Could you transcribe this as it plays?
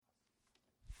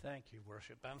Thank you,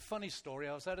 worship band. Funny story,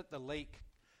 I was out at the lake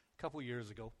a couple years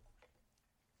ago,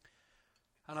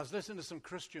 and I was listening to some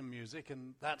Christian music,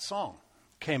 and that song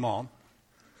came on,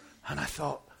 and I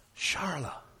thought,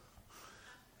 Charla.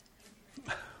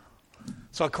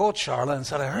 So I called Charla and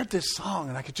said, I heard this song,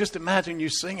 and I could just imagine you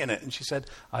singing it. And she said,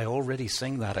 I already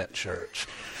sing that at church.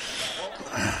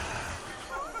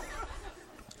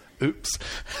 Oops.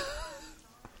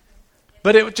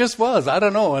 But it just was, I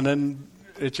don't know, and then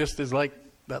it just is like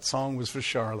that song was for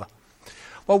Charla.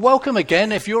 Well, welcome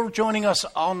again. If you're joining us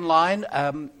online,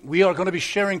 we are going to be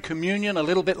sharing communion a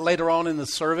little bit later on in the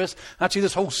service. Actually,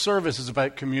 this whole service is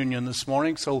about communion this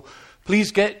morning, so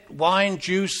please get wine,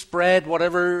 juice, bread,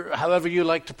 whatever, however you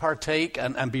like to partake,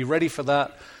 and be ready for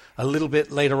that a little bit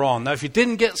later on. Now, if you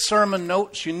didn't get sermon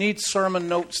notes, you need sermon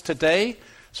notes today.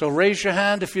 So raise your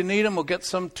hand if you need them. We'll get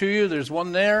some to you. There's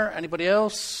one there. Anybody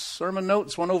else? Sermon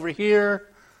notes, one over here.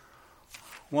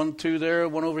 1, 2 there,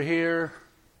 one over here.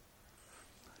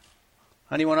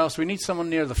 Anyone else? We need someone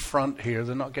near the front here.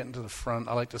 They're not getting to the front.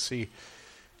 I like to see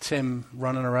Tim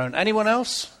running around. Anyone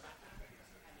else?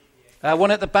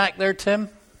 One at the back there, Tim.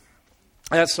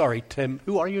 Sorry, Tim.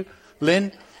 Who are you?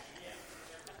 Lynn?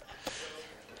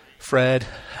 Fred.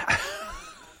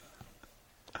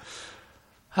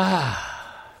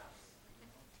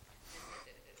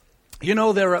 You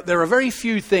know, there are very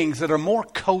few things that are more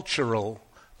cultural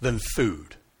than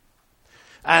food.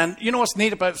 And you know what's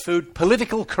neat about food?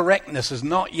 Political correctness is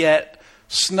not yet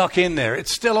snuck in there.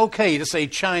 It's still okay to say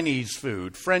Chinese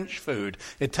food, French food,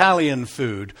 Italian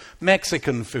food,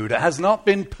 Mexican food. It has not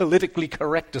been politically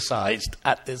correcticized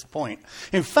at this point.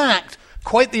 In fact,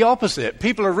 quite the opposite.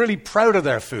 People are really proud of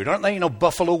their food, aren't they? You know,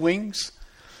 buffalo wings.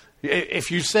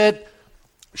 If you said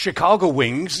Chicago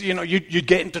wings, you know, you'd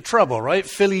get into trouble, right?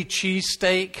 Philly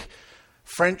cheesesteak,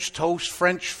 French toast,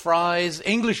 French fries,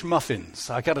 English muffins.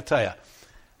 I got to tell you,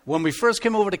 when we first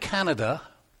came over to Canada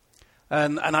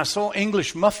and I saw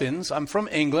English muffins, I'm from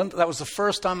England, that was the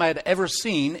first time I had ever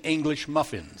seen English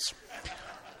muffins.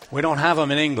 We don't have them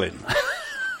in England.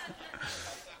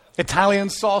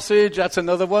 Italian sausage, that's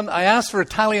another one. I asked for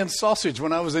Italian sausage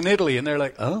when I was in Italy, and they're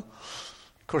like, huh?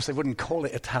 Of course, they wouldn't call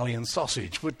it Italian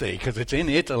sausage, would they? Because it's in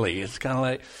Italy. It's kind of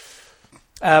like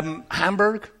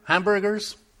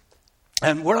hamburgers.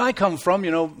 And where I come from,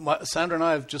 you know, Sandra and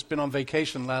I have just been on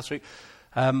vacation last week.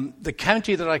 The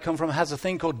county that I come from has a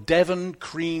thing called Devon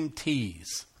cream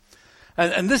teas.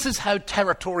 And this is how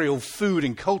territorial food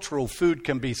and cultural food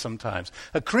can be sometimes.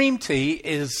 A cream tea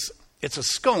it's a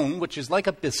scone, which is like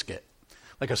a biscuit,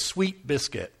 like a sweet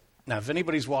biscuit. Now, if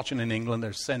anybody's watching in England,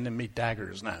 they're sending me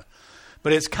daggers now.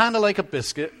 But it's kind of like a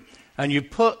biscuit, and you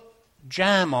put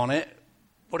jam on it.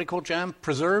 What do you call jam?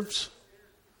 Preserves?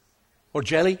 Or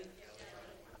jelly?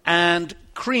 And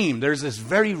cream. There's this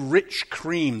very rich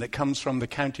cream that comes from the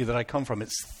county that I come from.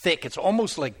 It's thick. It's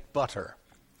almost like butter.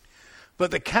 But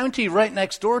the county right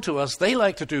next door to us, they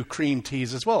like to do cream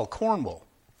teas as well, Cornwall.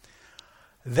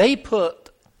 They put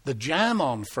the jam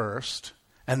on first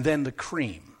and then the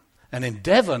cream. And in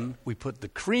Devon, we put the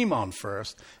cream on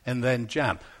first and then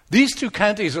jam. These two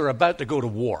counties are about to go to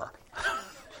war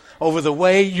over the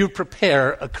way you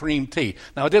prepare a cream tea.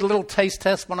 Now, I did a little taste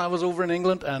test when I was over in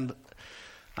England, and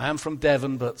I am from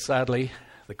Devon, but sadly,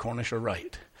 the Cornish are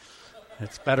right.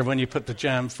 It's better when you put the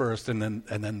jam first and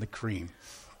then the cream.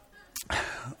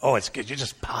 Oh, it's good. You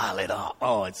just pile it up.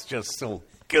 Oh, it's just so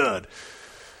good.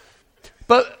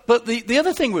 But the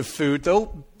other thing with food,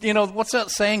 though, you know, what's that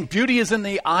saying? Beauty is in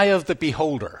the eye of the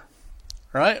beholder,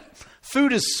 right?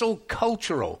 Food is so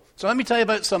cultural. So let me tell you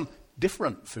about some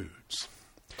different foods.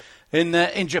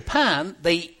 In Japan,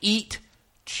 they eat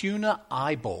tuna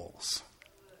eyeballs.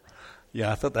 Yeah,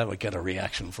 I thought that would get a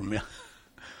reaction from you.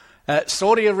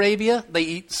 Saudi Arabia, they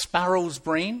eat sparrow's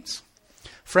brains. A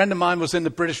friend of mine was in the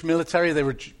British military.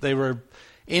 They were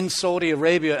in Saudi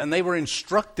Arabia, and they were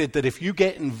instructed that if you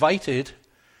get invited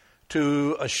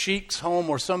to a sheikh's home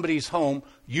or somebody's home,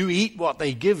 you eat what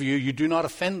they give you. You do not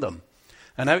offend them.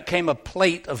 And out came a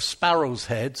plate of sparrow's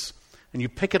heads, and you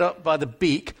pick it up by the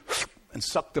beak and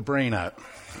suck the brain out.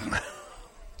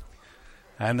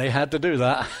 And they had to do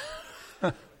that.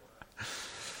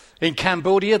 In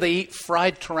Cambodia, they eat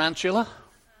fried tarantula.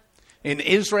 In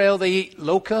Israel, they eat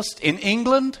locust. In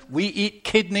England, we eat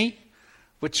kidney,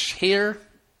 which here,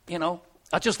 you know,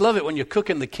 I just love it when you're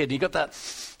cooking the kidney. You got that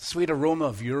sweet aroma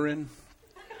of urine.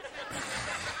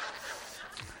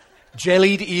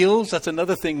 Jellied eels, that's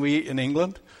another thing we eat in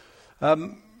England.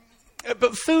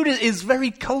 But food is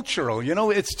very cultural, you know,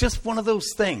 it's just one of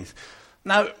those things.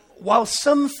 Now, while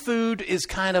some food is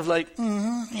kind of like, you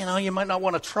know, you might not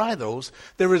want to try those,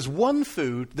 there is one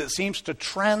food that seems to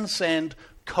transcend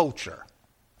culture.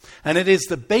 And it is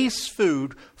the base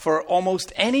food for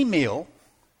almost any meal,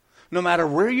 no matter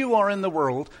where you are in the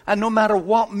world, and no matter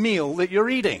what meal that you're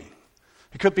eating.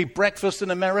 It could be breakfast in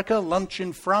America, lunch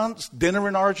in France, dinner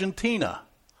in Argentina.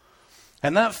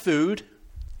 And that food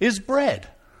is bread.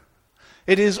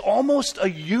 It is almost a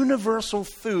universal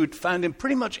food found in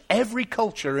pretty much every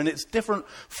culture in its different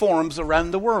forms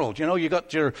around the world. You know, you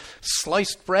got your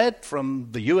sliced bread from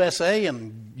the USA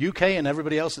and UK and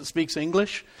everybody else that speaks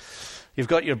English. You've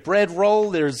got your bread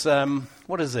roll. There's,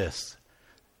 what is this?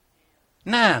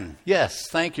 Naan, yes,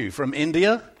 thank you, from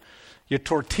India. Your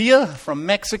tortilla from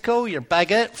Mexico, your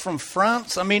baguette from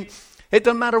France. I mean, it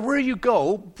doesn't matter where you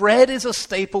go, bread is a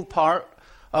staple part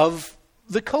of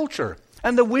the culture.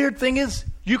 And the weird thing is,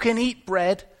 you can eat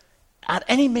bread at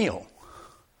any meal.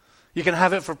 You can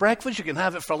have it for breakfast, you can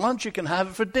have it for lunch, you can have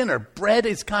it for dinner. Bread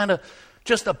is kind of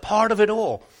just a part of it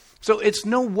all. So it's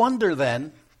no wonder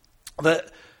then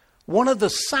that one of the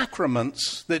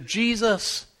sacraments that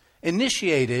Jesus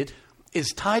initiated is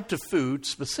tied to food,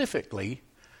 specifically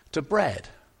to bread.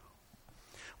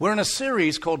 We're in a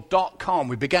series called .com.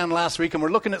 We began last week, and we're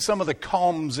looking at some of the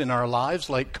coms in our lives,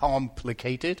 like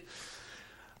complicated.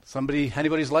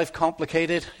 Anybody's life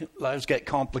complicated? Lives get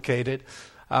complicated.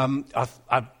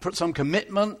 I've put some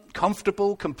commitment,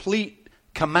 comfortable, complete,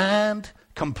 command,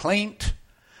 complaint.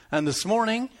 And this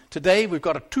morning, today, we've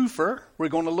got a twofer. We're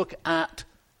going to look at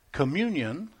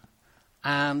communion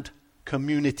and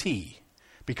community.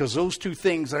 Because those two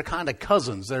things are kind of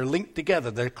cousins. They're linked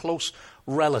together. They're close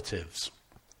relatives.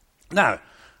 Now,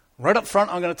 right up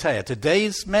front, I'm going to tell you,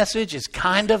 today's message is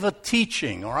kind of a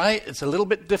teaching, all right? It's a little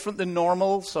bit different than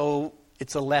normal, so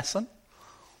it's a lesson.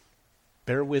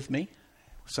 Bear with me.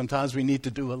 Sometimes we need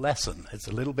to do a lesson. It's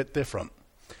a little bit different.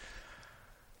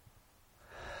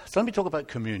 So let me talk about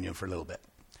communion for a little bit.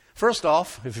 First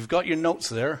off, if you've got your notes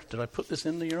there, did I put this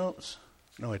into your notes?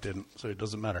 No, I didn't, so it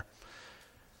doesn't matter.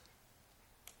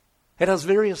 It has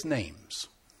various names.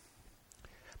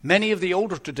 Many of the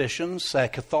older traditions,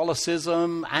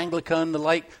 Catholicism, Anglican, the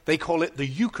like, they call it the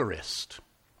Eucharist.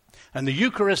 And the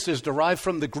Eucharist is derived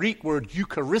from the Greek word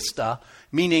Eucharista,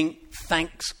 meaning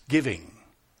thanksgiving.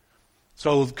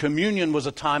 So communion was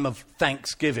a time of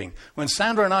thanksgiving. When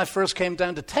Sandra and I first came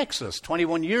down to Texas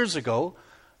 21 years ago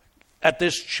at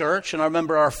this church, and I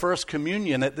remember our first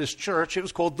communion at this church, it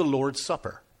was called the Lord's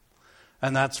Supper.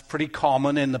 And that's pretty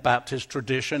common in the Baptist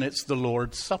tradition. It's the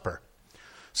Lord's Supper.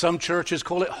 Some churches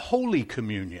call it Holy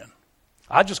Communion.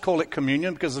 I just call it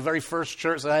communion because the very first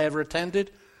church that I ever attended,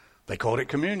 they called it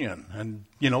communion. And,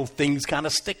 things kind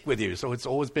of stick with you. So it's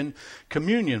always been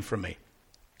communion for me.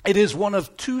 It is one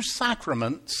of two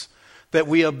sacraments that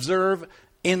we observe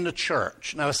in the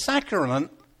church. Now, a sacrament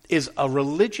is a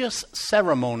religious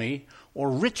ceremony or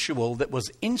ritual that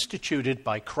was instituted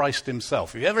by Christ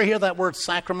himself. If you ever hear that word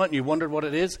sacrament and you wondered what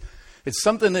it is, it's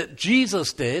something that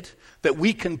Jesus did that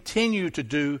we continue to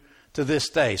do to this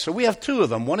day. So we have two of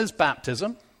them. One is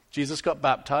baptism. Jesus got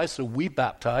baptized, so we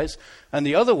baptize. And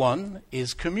the other one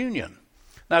is communion.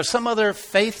 Now, some other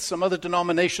faiths, some other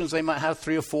denominations, they might have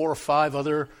 3 or 4 or 5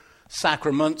 other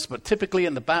sacraments. But typically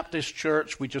in the Baptist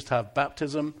church, we just have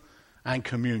baptism and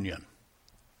communion.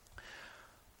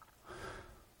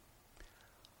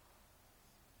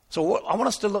 So I want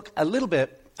us to look a little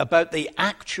bit about the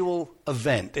actual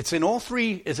event. It's in all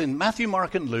three, it's in Matthew,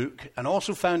 Mark, and Luke, and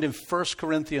also found in 1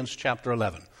 Corinthians chapter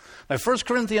 11. Now, 1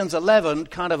 Corinthians 11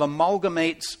 kind of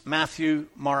amalgamates Matthew,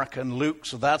 Mark, and Luke,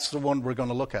 so that's the one we're going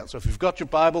to look at. So if you've got your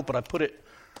Bible, but I put it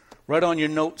right on your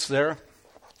notes there.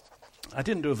 I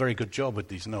didn't do a very good job with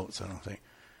these notes, I don't think.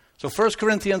 So 1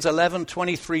 Corinthians 11,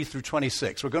 23 through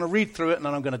 26. We're going to read through it, and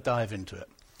then I'm going to dive into it.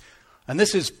 And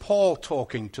this is Paul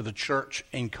talking to the church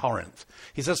in Corinth.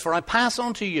 He says, "For I pass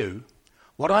on to you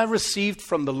what I received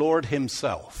from the Lord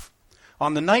himself.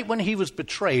 On the night when he was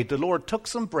betrayed, the Lord took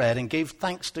some bread and gave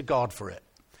thanks to God for it.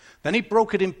 Then he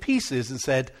broke it in pieces and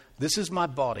said, 'This is my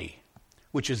body,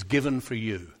 which is given for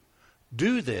you.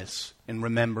 Do this in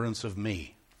remembrance of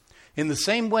me.' In the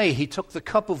same way, he took the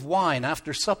cup of wine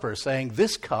after supper, saying,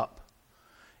 'This cup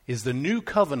is the new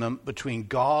covenant between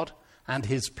God and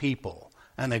his people,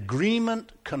 an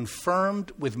agreement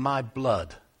confirmed with my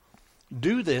blood.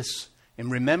 Do this in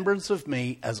remembrance of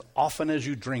me as often as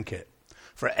you drink it.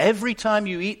 For every time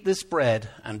you eat this bread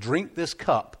and drink this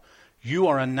cup, you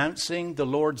are announcing the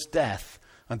Lord's death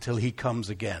until he comes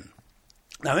again.'"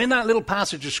 Now, in that little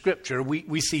passage of Scripture,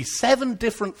 we see 7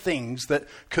 different things that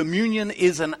communion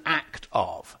is an act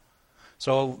of.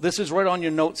 So this is right on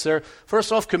your notes there.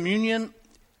 First off, communion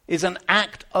is an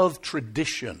act of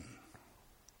tradition.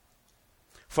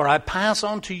 "For I pass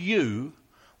on to you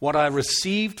what I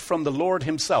received from the Lord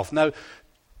himself." Now,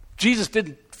 Jesus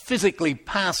didn't physically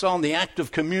pass on the act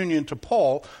of communion to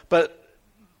Paul, but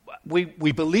we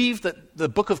believe that the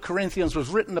book of Corinthians was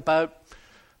written about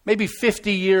maybe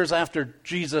 50 years after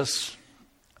Jesus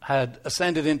had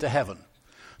ascended into heaven.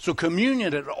 So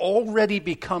communion had already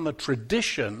become a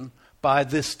tradition by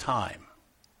this time.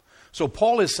 So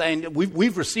Paul is saying,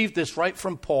 we've received this right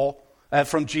from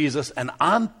from Jesus, and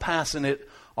I'm passing it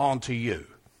on to you.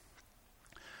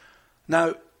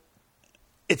 Now,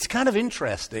 it's kind of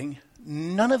interesting.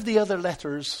 None of the other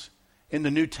letters in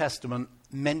the New Testament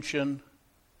mention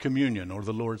communion or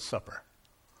the Lord's Supper.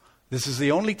 This is the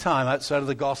only time outside of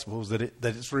the Gospels that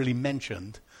it's really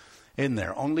mentioned in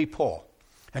there. Only Paul.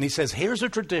 And he says, here's a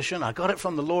tradition. I got it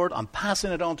from the Lord. I'm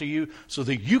passing it on to you so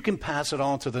that you can pass it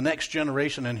on to the next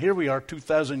generation. And here we are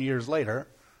 2,000 years later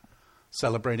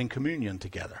celebrating communion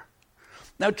together.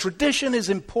 Now, tradition is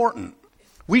important.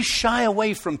 We shy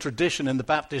away from tradition in the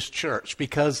Baptist church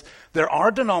because there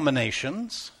are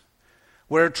denominations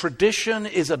where tradition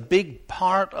is a big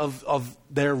part of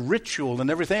their ritual and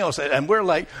everything else. And we're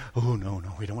like, oh, no,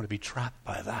 we don't want to be trapped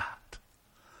by that.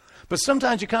 But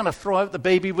sometimes you kind of throw out the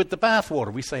baby with the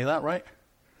bathwater. We say that, right?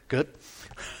 Good.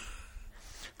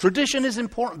 Tradition is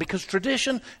important because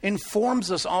tradition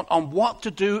informs us on what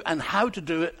to do and how to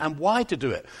do it and why to do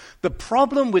it. The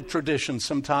problem with tradition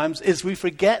sometimes is we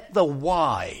forget the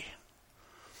why.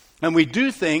 And we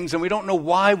do things and we don't know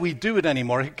why we do it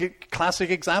anymore.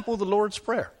 Classic example, the Lord's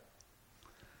Prayer.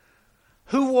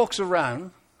 Who walks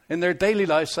around in their daily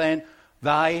life saying,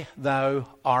 thy, thou,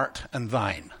 art, and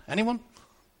thine? Anyone?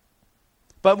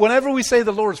 But whenever we say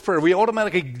the Lord's Prayer, we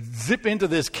automatically zip into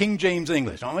this King James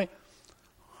English, don't we?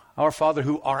 Our Father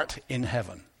who art in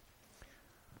heaven.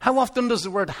 How often does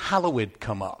the word hallowed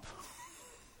come up?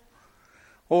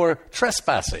 Or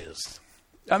trespasses?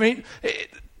 I mean,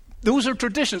 those are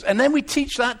traditions. And then we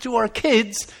teach that to our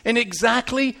kids in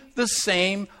exactly the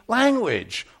same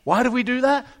language. Why do we do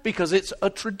that? Because it's a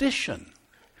tradition.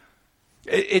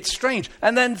 It's strange.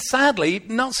 And then sadly,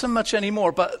 not so much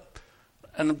anymore,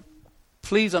 and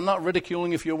please, I'm not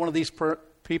ridiculing if you're one of these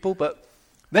people, but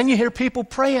then you hear people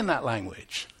pray in that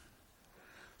language.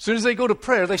 As soon as they go to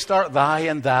prayer, they start thy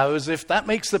and thou as if that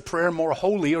makes the prayer more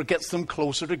holy or gets them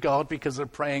closer to God because they're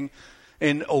praying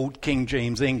in old King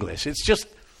James English. It's just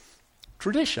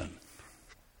tradition.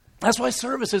 That's why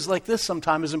services like this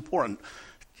sometimes is important.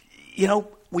 You know,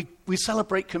 we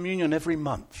celebrate communion every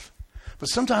month, but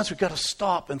sometimes we've got to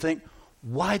stop and think,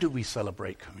 why do we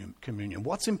celebrate communion?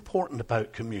 What's important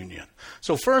about communion?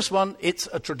 So first one, it's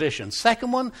a tradition.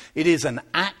 Second one, it is an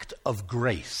act of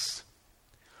grace.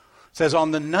 It says,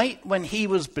 on the night when he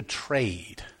was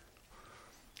betrayed.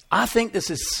 I think this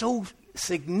is so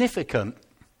significant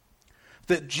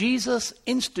that Jesus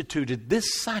instituted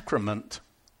this sacrament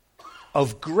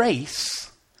of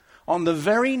grace on the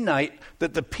very night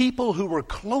that the people who were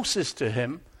closest to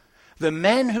him, the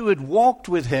men who had walked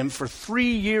with him for 3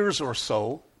 years or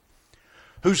so,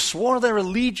 who swore their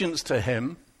allegiance to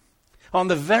him, on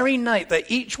the very night that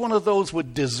each one of those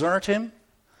would desert him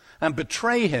and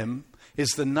betray him,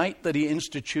 is the night that he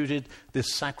instituted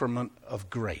this sacrament of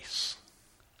grace.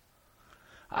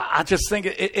 I just think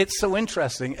it's so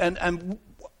interesting. And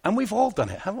we've all done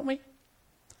it, haven't we?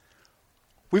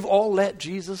 We've all let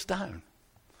Jesus down.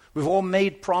 We've all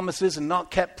made promises and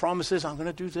not kept promises. I'm going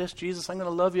to do this, Jesus. I'm going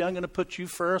to love you. I'm going to put you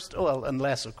first. Oh, well,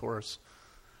 unless, of course,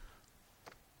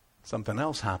 something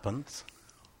else happens.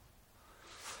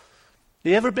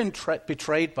 You ever been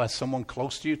betrayed by someone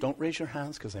close to you? Don't raise your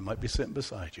hands because they might be sitting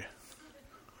beside you.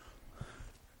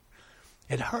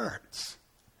 It hurts.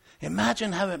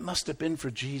 Imagine how it must have been for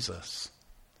Jesus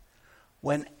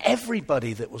when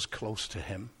everybody that was close to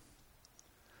him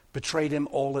betrayed him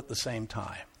all at the same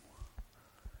time.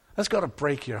 That's got to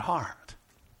break your heart.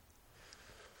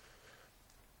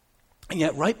 And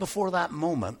yet right before that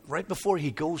moment, right before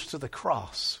he goes to the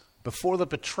cross, before the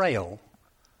betrayal,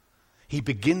 he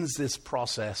begins this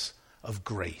process of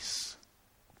grace.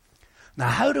 Now,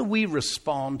 how do we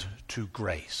respond to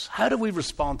grace? How do we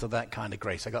respond to that kind of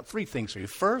grace? I got 3 things for you.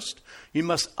 First, you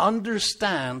must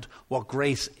understand what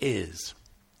grace is.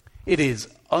 It is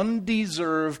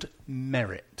undeserved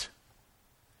merit.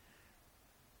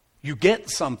 You get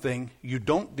something you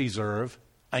don't deserve,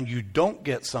 and you don't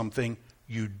get something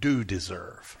you do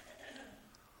deserve.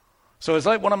 So it's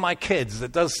like one of my kids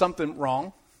that does something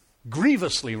wrong,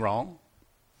 grievously wrong,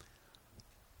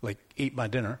 like eat my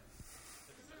dinner.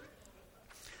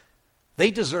 They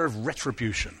deserve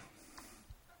retribution.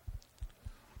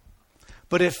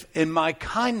 But if in my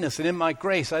kindness and in my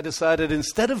grace I decided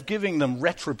instead of giving them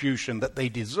retribution that they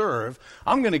deserve,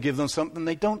 I'm going to give them something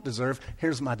they don't deserve,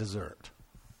 here's my dessert.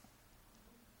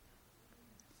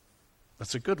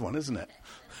 That's a good one, isn't it?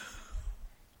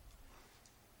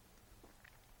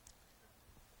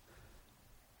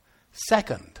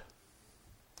 Second,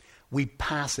 we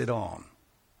pass it on.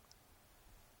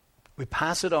 We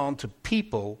pass it on to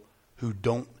people who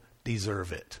don't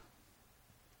deserve it.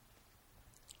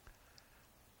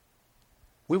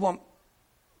 We want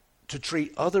to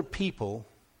treat other people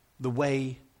the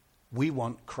way we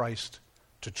want Christ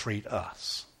to treat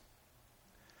us.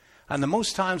 And the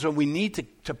most times when we need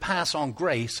to pass on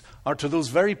grace are to those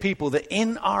very people that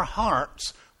in our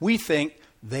hearts we think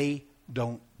they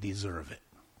don't deserve it.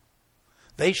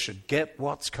 They should get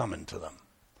what's coming to them.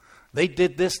 They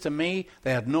did this to me.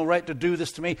 They had no right to do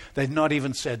this to me. They've not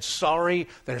even said sorry.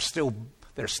 They're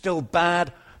still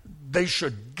bad. They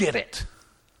should get it.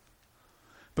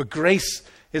 But grace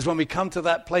is when we come to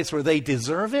that place where they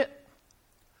deserve it,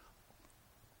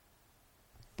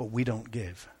 but we don't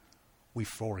give. We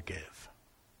forgive.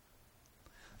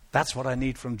 That's what I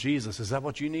need from Jesus. Is that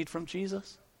what you need from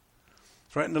Jesus?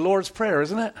 It's right in the Lord's Prayer,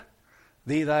 isn't it?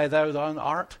 Thee, thou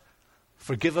art,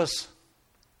 forgive us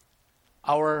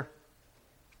our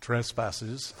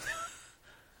trespasses,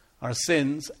 our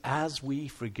sins, as we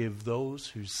forgive those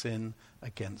who sin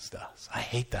against us. I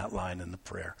hate that line in the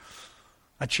prayer.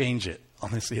 I change it.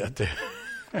 Honestly, I do.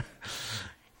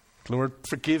 Lord,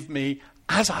 forgive me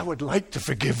as I would like to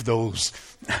forgive those.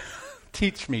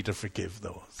 Teach me to forgive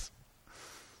those.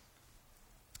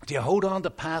 Do you hold on to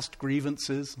past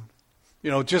grievances? You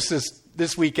know, just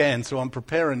this weekend, so I'm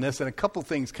preparing this, and a couple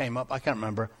things came up. I can't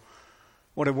remember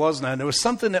what it was now. There was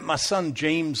something that my son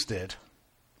James did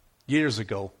years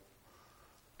ago.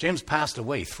 James passed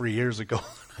away 3 years ago.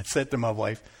 I said to my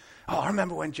wife, "Oh, I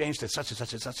remember when James did such and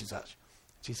such and such and such."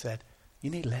 She said, "You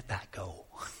need to let that go."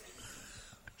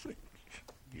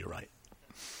 You're right.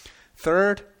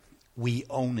 Third, we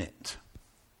own it.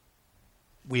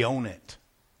 We own it.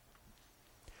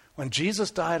 When Jesus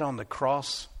died on the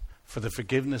cross for the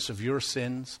forgiveness of your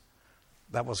sins,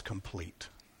 that was complete.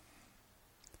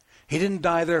 He didn't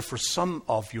die there for some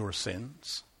of your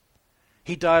sins.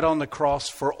 He died on the cross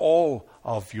for all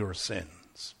of your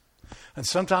sins. And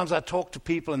sometimes I talk to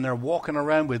people and they're walking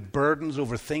around with burdens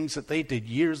over things that they did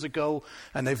years ago,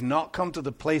 and they've not come to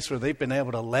the place where they've been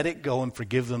able to let it go and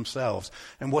forgive themselves.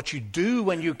 And what you do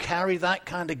when you carry that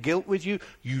kind of guilt with you,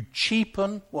 you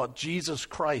cheapen what Jesus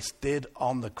Christ did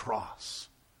on the cross.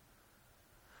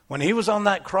 When he was on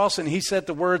that cross and he said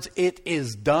the words, "It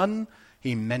is done,"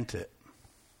 he meant it.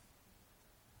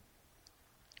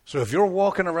 So if you're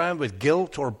walking around with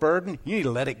guilt or burden, you need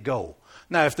to let it go.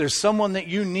 Now, if there's someone that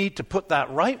you need to put that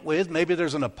right with, maybe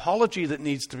there's an apology that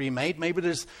needs to be made, maybe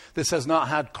this has not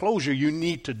had closure, you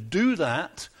need to do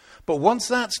that. But once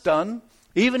that's done,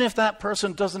 even if that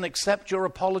person doesn't accept your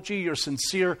apology, your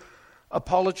sincere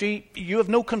apology, you have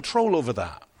no control over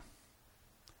that.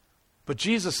 But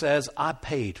Jesus says, "I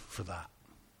paid for that.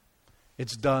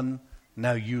 It's done.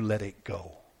 Now you let it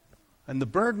go." And the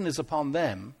burden is upon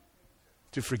them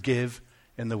to forgive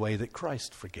in the way that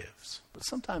Christ forgives. But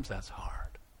sometimes that's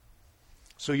hard.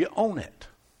 So you own it.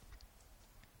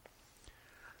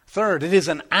 Third, it is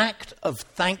an act of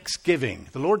thanksgiving.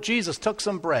 The Lord Jesus took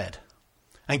some bread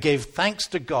and gave thanks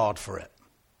to God for it.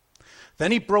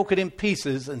 Then he broke it in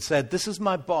pieces and said, "This is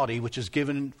my body, which is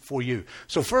given for you."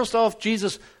 So first off,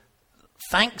 Jesus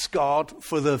thanks God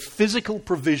for the physical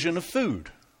provision of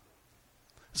food.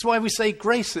 That's why we say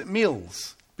grace at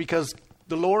meals, because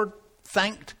the Lord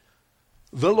thanked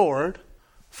the Lord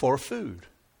for food.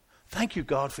 Thank you,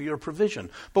 God, for your provision.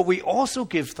 But we also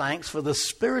give thanks for the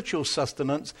spiritual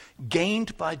sustenance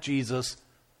gained by Jesus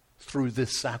through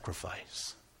this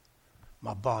sacrifice.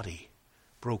 My body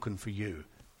broken for you.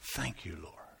 Thank you,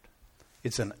 Lord.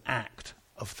 It's an act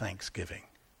of thanksgiving.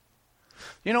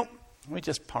 You know, let me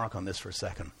just park on this for a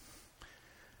second.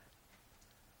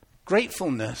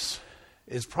 Gratefulness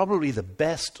is probably the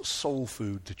best soul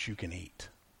food that you can eat.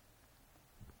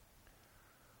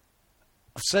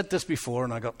 I've said this before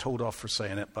and I got told off for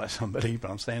saying it by somebody, but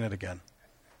I'm saying it again.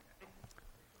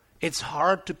 It's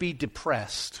hard to be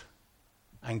depressed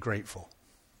and grateful.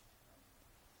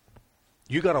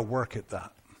 You got to work at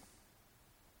that.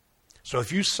 So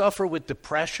if you suffer with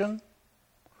depression,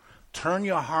 turn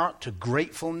your heart to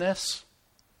gratefulness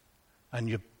and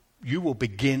you will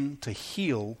begin to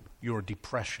heal your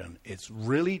depression. It's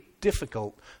really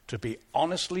difficult to be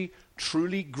honestly,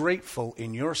 truly grateful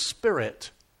in your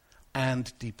spirit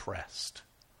and depressed,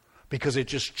 because it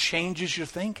just changes your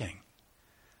thinking.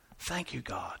 Thank you,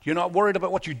 God. You're not worried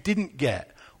about what you didn't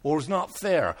get, or is not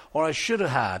fair, or I should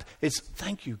have had. It's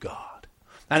thank you, God.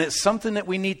 And it's something that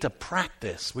we need to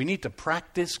practice. We need to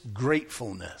practice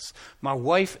gratefulness. My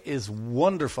wife is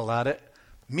wonderful at it.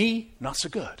 Me, not so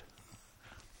good.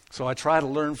 So I try to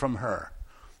learn from her.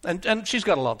 And she's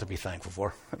got a lot to be thankful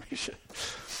for.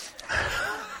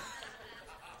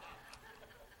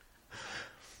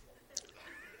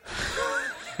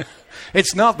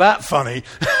 It's not that funny.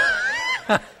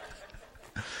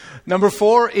 Number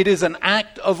 4, it is an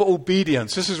act of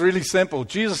obedience. This is really simple.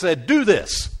 Jesus said, do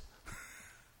this.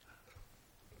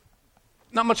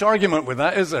 Not much argument with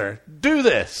that, is there? Do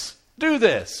this. Do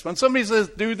this. When somebody says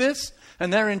do this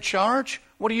and they're in charge,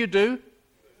 what do? You do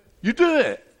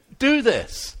it. Do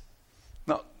this.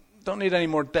 No, don't need any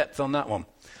more depth on that one.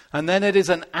 And then it is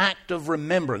an act of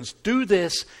remembrance. Do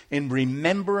this in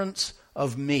remembrance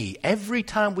of me. Every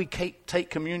time we take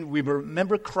communion, we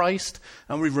remember Christ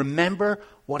and we remember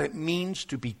what it means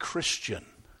to be Christian.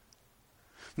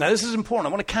 Now, this is important. I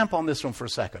want to camp on this one for a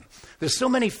second. There's so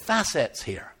many facets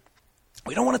here.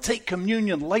 We don't want to take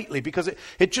communion lightly because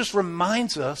it just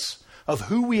reminds us of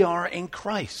who we are in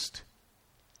Christ.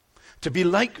 To be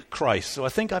like Christ. So I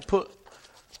think I put,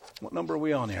 what number are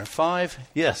we on here? 5?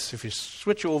 Yes, if you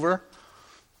switch over,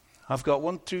 I've got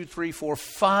 1, 2, 3, 4,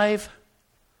 5.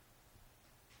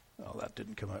 Oh, that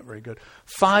didn't come out very good.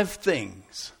 5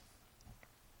 things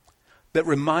that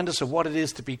remind us of what it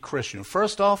is to be Christian.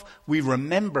 First off, we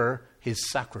remember his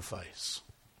sacrifice.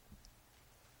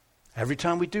 Every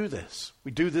time we do this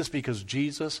because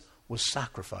Jesus was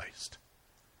sacrificed.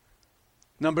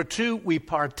 Number 2, we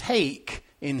partake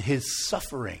in his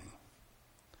suffering.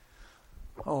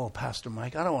 Oh, Pastor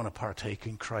Mike, I don't want to partake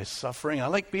in Christ's suffering. I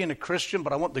like being a Christian,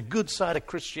 but I want the good side of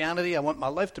Christianity. I want my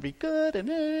life to be good.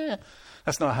 And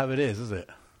That's not how it is it?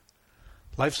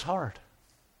 Life's hard.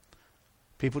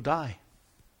 People die.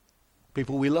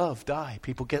 People we love die.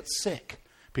 People get sick.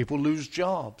 People lose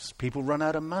jobs. People run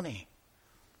out of money.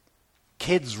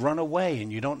 Kids run away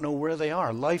and you don't know where they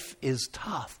are. Life is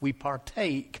tough. We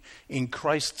partake in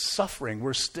Christ's suffering.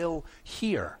 We're still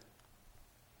here.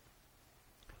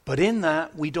 But in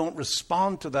that, we don't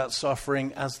respond to that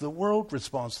suffering as the world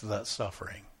responds to that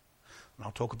suffering. And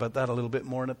I'll talk about that a little bit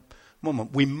more in a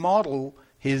moment. We model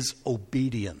his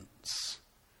obedience.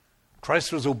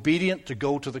 Christ was obedient to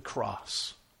go to the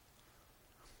cross.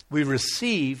 We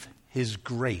receive his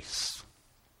grace.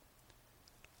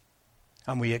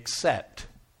 And we accept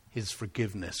his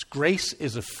forgiveness. Grace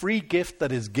is a free gift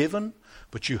that is given,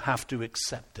 but you have to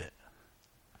accept it.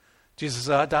 Jesus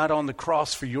said, I died on the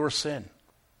cross for your sin.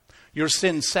 Your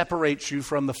sin separates you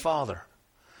from the Father.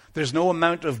 There's no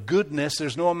amount of goodness,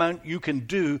 there's no amount you can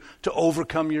do to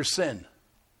overcome your sin.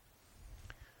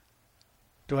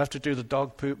 Do I have to do the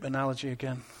dog poop analogy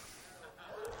again?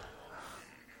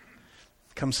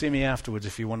 Come see me afterwards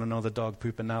if you want to know the dog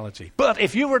poop analogy. But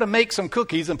if you were to make some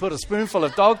cookies and put a spoonful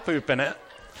of dog poop in it,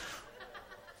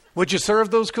 would you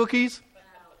serve those cookies?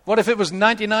 What if it was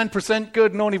 99%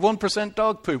 good and only 1%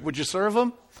 dog poop? Would you serve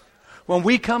them? When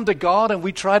we come to God and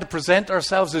we try to present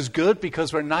ourselves as good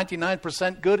because we're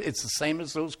 99% good, it's the same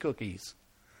as those cookies.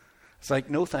 It's like,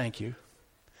 no thank you.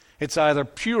 It's either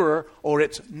pure or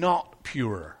it's not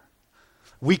pure.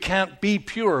 We can't be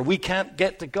pure. We can't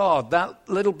get to God. That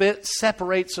little bit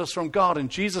separates us from God. And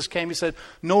Jesus came, he said,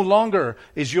 no longer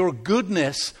is your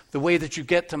goodness the way that you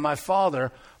get to my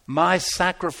Father. My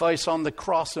sacrifice on the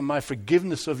cross and my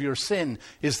forgiveness of your sin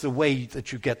is the way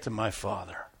that you get to my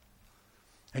Father.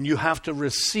 And you have to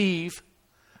receive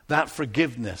that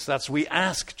forgiveness. That's we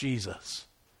ask Jesus,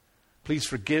 please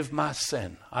forgive my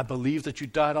sin. I believe that you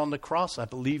died on the cross. I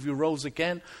believe you rose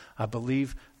again. I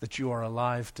believe that you are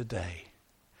alive today.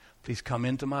 Please come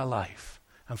into my life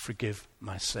and forgive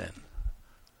my sin.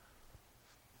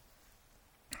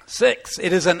 6,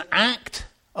 it is an act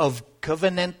of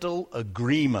covenantal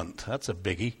agreement. That's a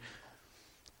biggie.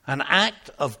 An act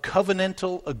of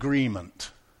covenantal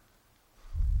agreement.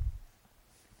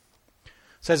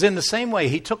 It says, in the same way,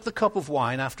 he took the cup of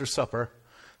wine after supper,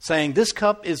 saying, this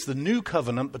cup is the new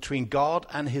covenant between God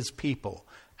and his people,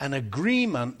 an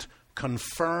agreement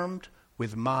confirmed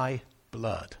with my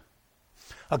blood.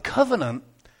 A covenant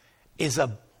is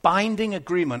a binding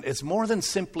agreement. It's more than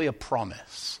simply a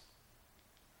promise.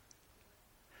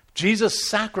 Jesus'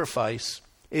 sacrifice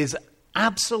is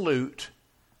absolute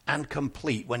and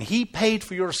complete. When he paid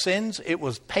for your sins, it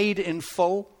was paid in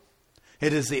full.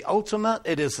 It is the ultimate,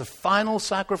 it is the final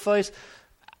sacrifice.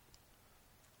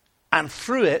 And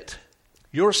through it,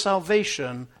 your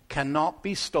salvation cannot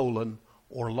be stolen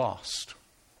or lost.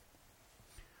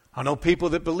 I know people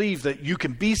that believe that you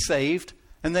can be saved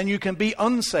and then you can be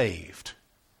unsaved.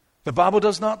 The Bible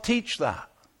does not teach that.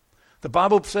 The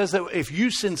Bible says that if you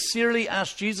sincerely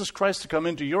ask Jesus Christ to come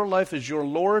into your life as your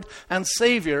Lord and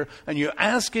Savior, and you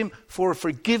ask him for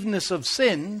forgiveness of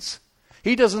sins,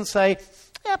 he doesn't say,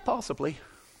 yeah, possibly.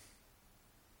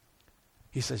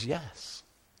 He says, yes,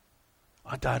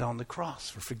 I died on the cross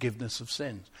for forgiveness of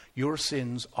sins. Your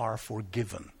sins are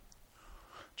forgiven.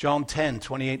 John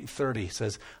 10:28-30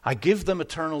 says, I give them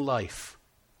eternal life,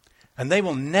 and they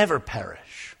will never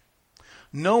perish.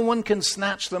 No one can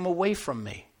snatch them away from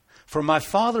me. For my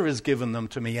Father has given them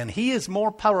to me, and he is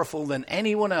more powerful than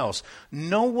anyone else.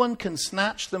 No one can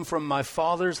snatch them from my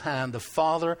Father's hand. The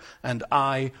Father and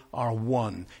I are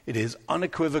one. It is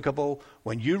unequivocal.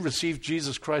 When you receive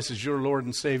Jesus Christ as your Lord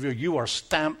and Savior, you are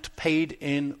stamped, paid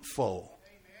in full.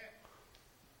 Amen.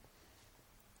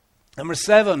 Number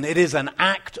 7, it is an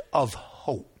act of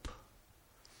hope.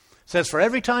 It says, for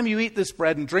every time you eat this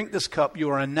bread and drink this cup, you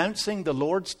are announcing the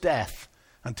Lord's death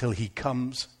until he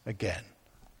comes again.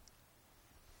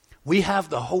 We have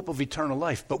the hope of eternal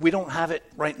life, but we don't have it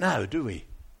right now, do we?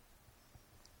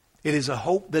 It is a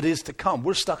hope that is to come.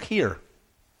 We're stuck here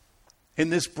in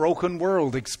this broken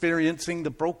world, experiencing the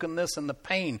brokenness and the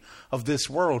pain of this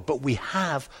world, but we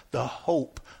have the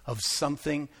hope of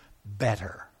something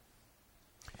better.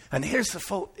 And here's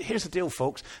the deal,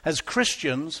 folks. As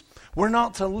Christians, we're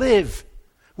not to live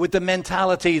with the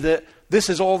mentality that this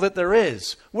is all that there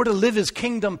is. We're to live as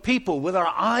kingdom people with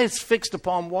our eyes fixed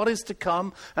upon what is to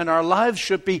come, and our lives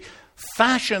should be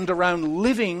fashioned around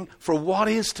living for what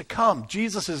is to come.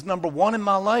 Jesus is number one in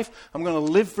my life. I'm going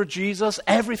to live for Jesus.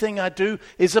 Everything I do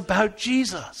is about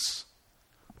Jesus.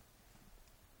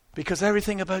 Because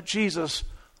everything about Jesus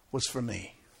was for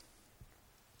me.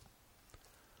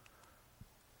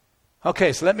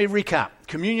 Okay, so let me recap.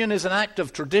 Communion is an act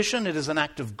of tradition. It is an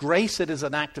act of grace. It is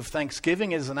an act of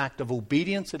thanksgiving. It is an act of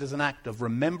obedience. It is an act of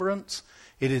remembrance.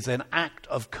 It is an act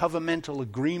of covenantal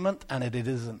agreement. And it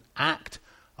is an act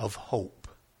of hope.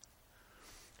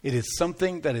 It is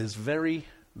something that is very,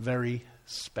 very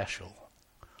special.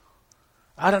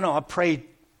 I don't know, I prayed.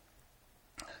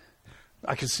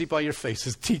 I can see by your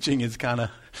faces, teaching is kind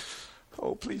of,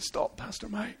 oh, please stop, Pastor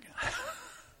Mike.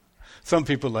 Some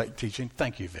people like teaching.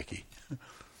 Thank you, Vicky.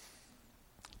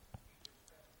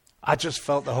 I just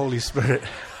felt the Holy Spirit.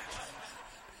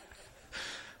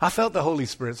 I felt the Holy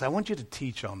Spirit say, I want you to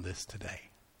teach on this today.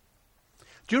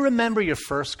 Do you remember your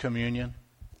first communion?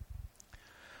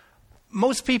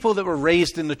 Most people that were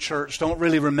raised in the church don't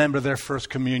really remember their first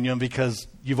communion because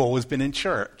you've always been in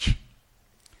church.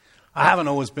 I haven't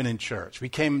always been in church. We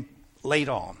came late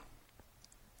on.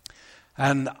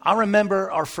 And I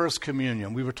remember our first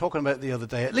communion. We were talking about it the other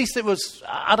day. At least it was,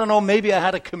 I don't know, maybe I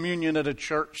had a communion at a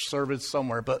church service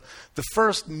somewhere. But the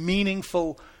first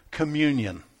meaningful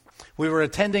communion. We were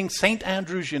attending St.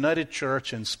 Andrew's United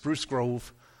Church in Spruce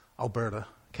Grove, Alberta,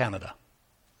 Canada.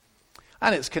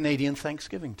 And it's Canadian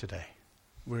Thanksgiving today.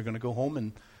 We're going to go home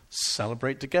and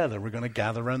celebrate together. We're going to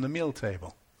gather around the meal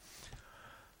table.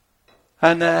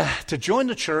 And to join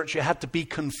the church, you had to be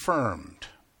confirmed.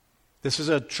 This is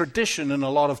a tradition in a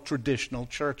lot of traditional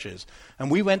churches. And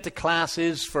we went to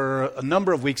classes for a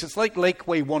number of weeks. It's like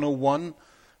Lakeway 101,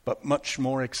 but much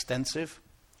more extensive.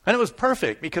 And it was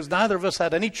perfect because neither of us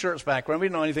had any church background. We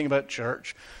didn't know anything about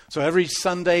church. So every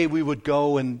Sunday we would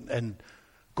go and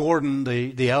Gordon,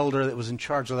 the elder that was in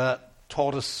charge of that,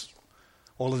 taught us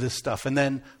all of this stuff. And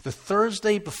then the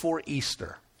Thursday before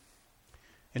Easter,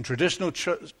 in traditional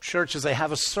churches, they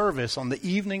have a service on the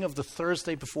evening of the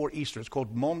Thursday before Easter. It's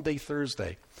called Maundy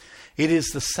Thursday. It is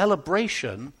the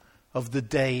celebration of the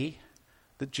day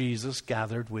that Jesus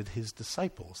gathered with his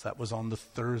disciples. That was on the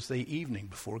Thursday evening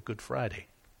before Good Friday.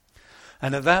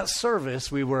 And at that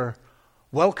service, we were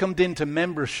welcomed into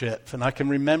membership. And I can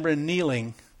remember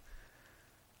kneeling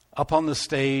up on the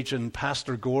stage, and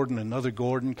Pastor Gordon, another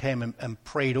Gordon, came and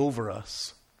prayed over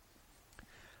us.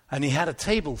 And he had a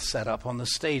table set up on the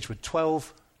stage with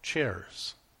 12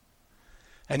 chairs.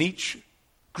 And each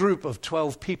group of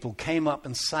 12 people came up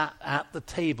and sat at the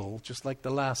table, just like the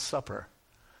Last Supper,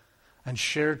 and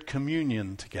shared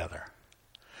communion together.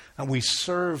 And we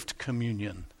served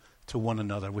communion to one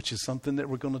another, which is something that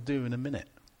we're going to do in a minute.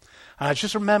 And I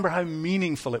just remember how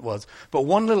meaningful it was. But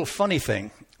one little funny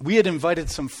thing, we had invited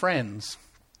some friends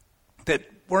that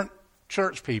weren't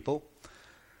church people.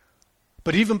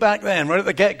 But even back then, right at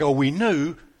the get-go, we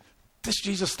knew this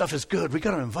Jesus stuff is good. We've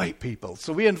got to invite people.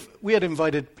 So we had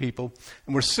invited people,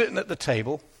 and we're sitting at the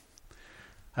table,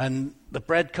 and the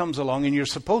bread comes along, and you're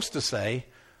supposed to say,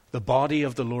 the body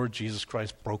of the Lord Jesus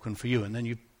Christ broken for you. And then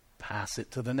you pass it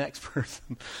to the next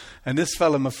person. And this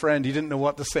fellow, my friend, he didn't know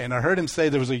what to say. And I heard him say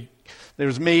there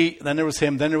was me, then there was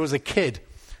him, then there was a kid.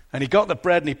 And he got the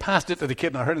bread, and he passed it to the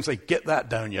kid, and I heard him say, get that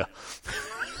down, you.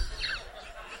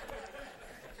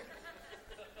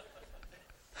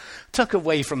 Took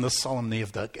away from the solemnity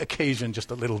of the occasion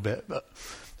just a little bit, but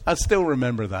I still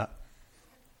remember that.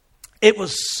 It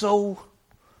was so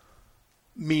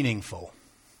meaningful.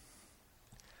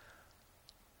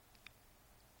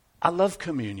 I love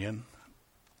communion,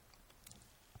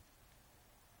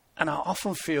 and I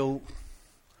often feel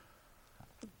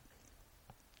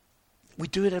we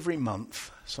do it every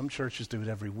month. Some churches do it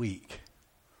every week.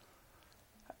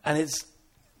 And it's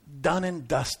done and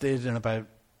dusted in about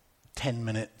 10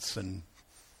 minutes, and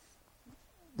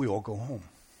we all go home.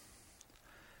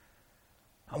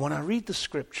 And when I read the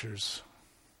scriptures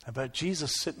about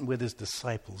Jesus sitting with his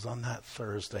disciples on that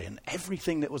Thursday and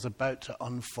everything that was about to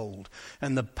unfold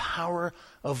and the power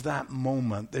of that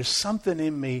moment, there's something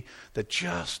in me that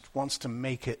just wants to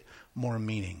make it more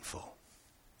meaningful.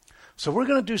 So we're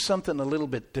going to do something a little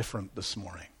bit different this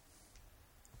morning.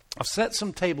 I've set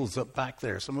some tables up back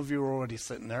there. Some of you are already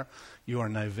sitting there. You are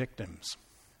now victims.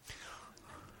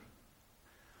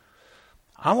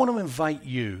 I want to invite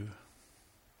you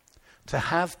to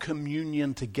have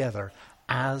communion together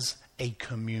as a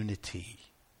community.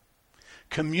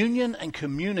 Communion and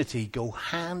community go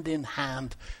hand in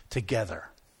hand together.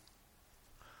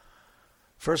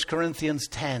 1 Corinthians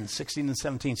 10, 16 and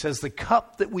 17 says, the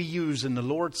cup that we use in the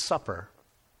Lord's Supper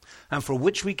and for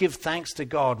which we give thanks to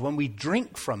God, when we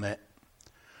drink from it,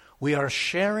 we are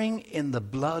sharing in the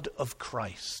blood of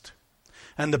Christ.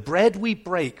 And the bread we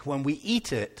break, when we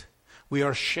eat it, we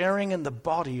are sharing in the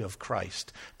body of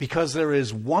Christ. Because there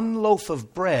is one loaf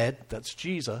of bread, that's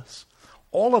Jesus,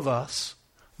 all of us,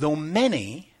 though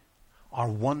many, are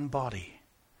one body,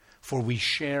 for we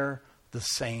share the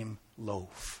same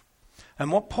loaf.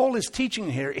 And what Paul is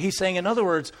teaching here, he's saying, in other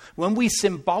words, when we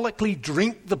symbolically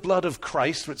drink the blood of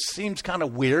Christ, which seems kind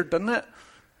of weird, doesn't it?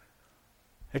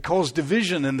 It caused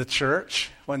division in the church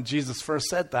when Jesus first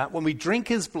said that. When we drink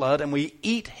his blood and we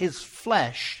eat his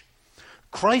flesh,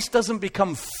 Christ doesn't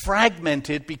become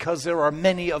fragmented because there are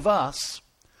many of us.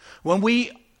 When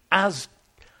we, as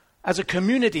a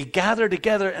community, gather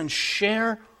together and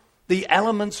share the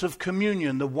elements of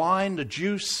communion, the wine, the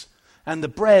juice, and the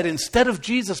bread, instead of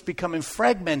Jesus becoming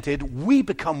fragmented, we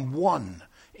become one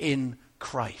in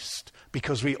Christ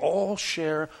because we all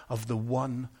share of the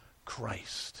one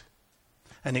Christ.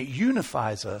 And it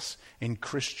unifies us in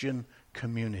Christian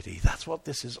community. That's what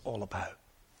this is all about.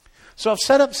 So I've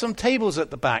set up some tables at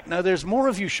the back. Now, there's more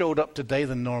of you showed up today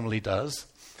than normally does.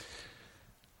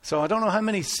 So I don't know how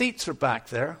many seats are back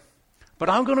there.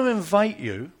 But I'm going to invite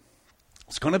you.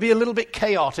 It's going to be a little bit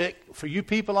chaotic. For you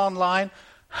people online,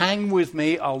 hang with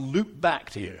me. I'll loop back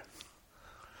to you.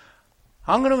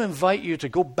 I'm going to invite you to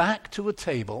go back to a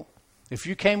table. If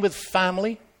you came with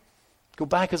family, go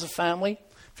back as a family.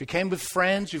 If you came with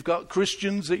friends, you've got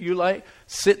Christians that you like,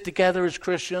 sit together as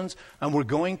Christians, and we're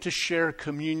going to share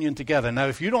communion together. Now,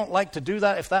 if you don't like to do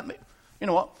that, you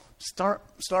know what,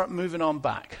 start moving on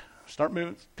back. Start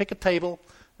moving, pick a table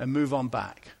and move on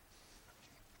back.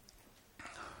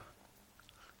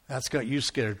 That's got you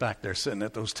scared back there sitting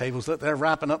at those tables. They're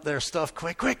wrapping up their stuff.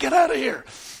 Quick, get out of here.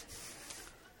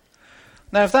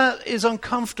 Now, if that is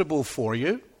uncomfortable for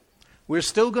you, we're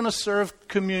still going to serve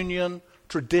communion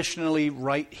traditionally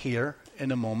right here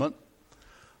in a moment.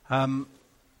 And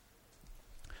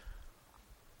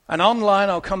online,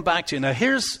 I'll come back to you. Now,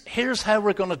 here's how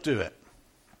we're going to do it.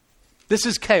 This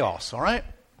is chaos, all right?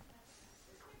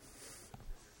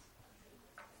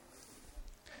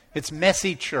 It's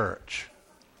messy church.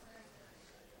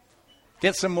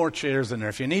 Get some more chairs in there.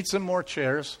 If you need some more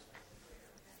chairs.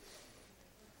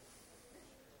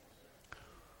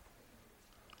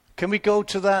 Can we go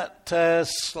to that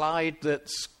slide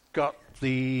that's got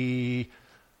my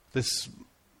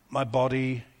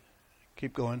body?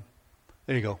 Keep going.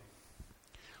 There you go.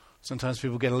 Sometimes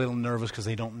people get a little nervous because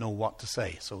they don't know what to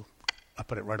say. So I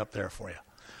put it right up there for you.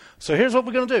 So here's what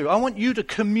we're going to do. I want you to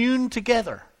commune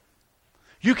together.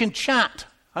 You can chat.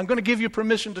 I'm going to give you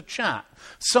permission to chat.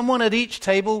 Someone at each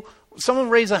table, someone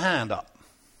raise a hand up.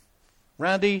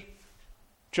 Randy,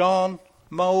 John,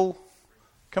 Mo,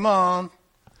 come on.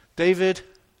 David.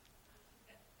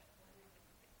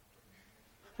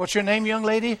 What's your name, young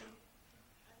lady?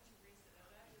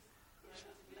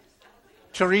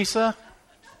 Teresa.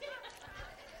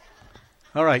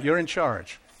 All right, you're in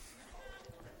charge.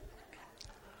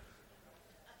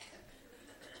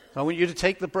 I want you to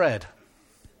take the bread.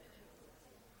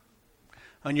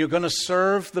 And you're going to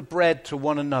serve the bread to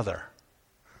one another.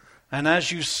 And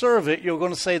as you serve it, you're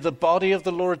going to say, the body of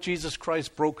the Lord Jesus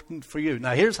Christ broken for you.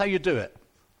 Now, here's how you do it.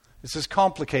 This is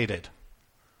complicated.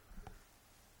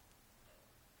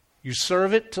 You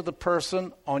serve it to the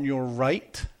person on your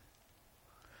right.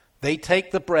 They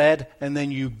take the bread, and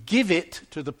then you give it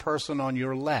to the person on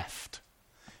your left.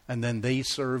 And then they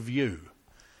serve you.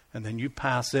 And then you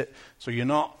pass it. So you're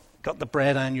not got the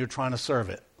bread and you're trying to serve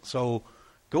it. So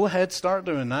Go ahead, start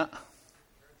doing that.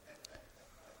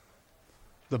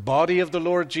 The body of the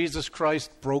Lord Jesus Christ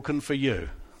broken for you.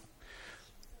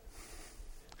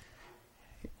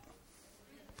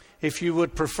 If you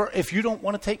would prefer, if you don't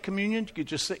want to take communion, you could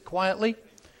just sit quietly.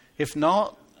 If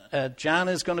not, Jan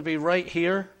is going to be right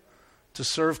here to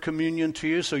serve communion to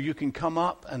you, so you can come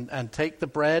up and take the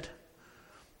bread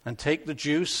and take the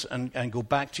juice and go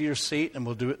back to your seat, and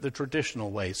we'll do it the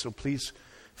traditional way. So please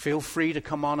feel free to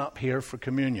come on up here for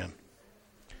communion.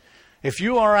 If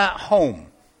you are at home,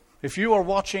 if you are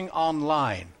watching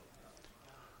online,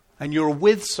 and you're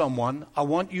with someone, I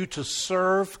want you to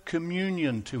serve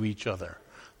communion to each other.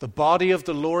 The body of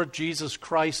the Lord Jesus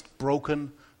Christ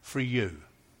broken for you.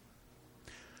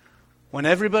 When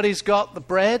everybody's got the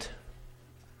bread,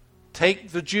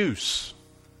 take the juice.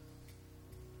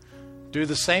 Do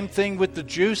the same thing with the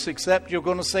juice, except you're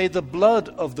going to say the blood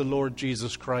of the Lord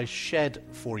Jesus Christ shed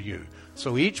for you.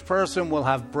 So each person will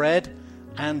have bread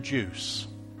and juice.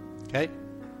 Okay?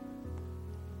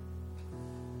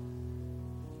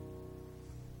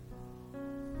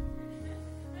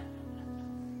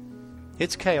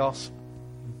 It's chaos.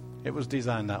 It was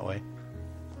designed that way.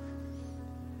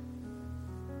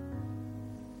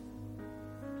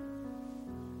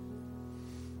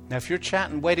 Now, if you're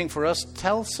chatting, waiting for us,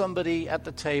 tell somebody at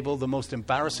the table the most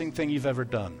embarrassing thing you've ever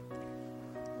done.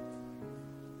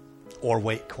 Or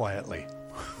wait quietly.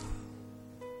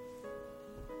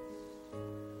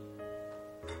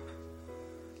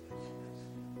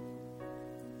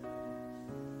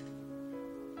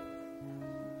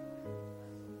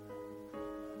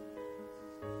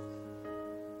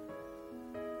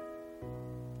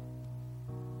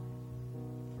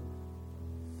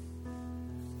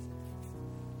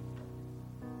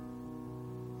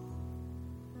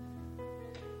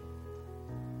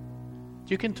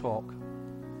 You can talk.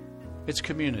 It's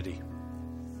community.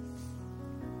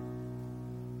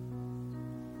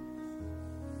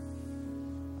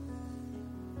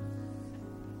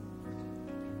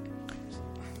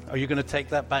 Are you going to take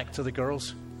that back to the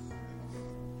girls?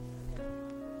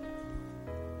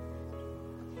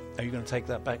 Are you going to take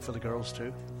that back for the girls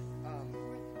too?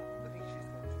 I think she's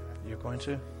going to. You're going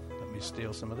to? Let me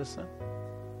steal some of this then.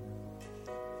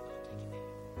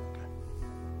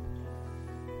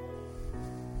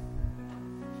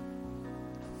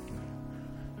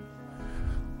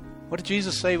 What did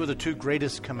Jesus say were the two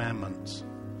greatest commandments?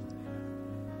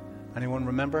 Anyone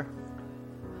remember?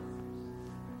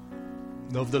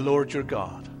 Love the Lord your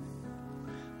God.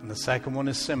 And the second one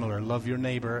is similar. Love your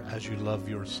neighbor as you love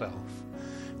yourself.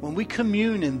 When we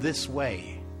commune in this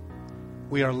way,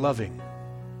 we are loving.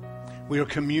 We are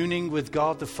communing with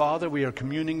God the Father. We are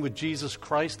communing with Jesus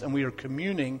Christ. And we are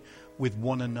communing with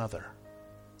one another.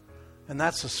 And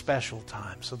that's a special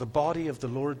time. So the body of the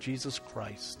Lord Jesus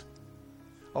Christ.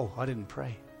 Oh, I didn't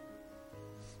pray.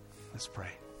 Let's pray.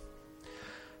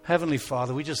 Heavenly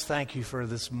Father, we just thank you for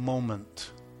this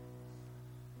moment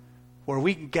where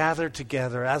we can gather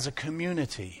together as a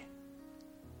community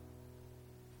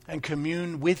and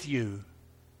commune with you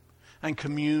and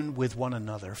commune with one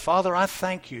another. Father, I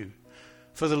thank you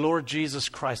for the Lord Jesus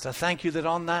Christ. I thank you that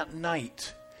on that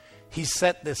night He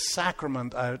set this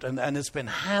sacrament out and it's been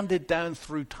handed down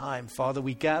through time. Father,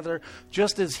 we gather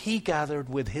just as He gathered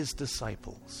with His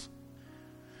disciples.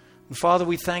 And Father,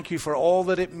 we thank you for all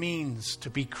that it means to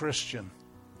be Christian.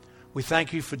 We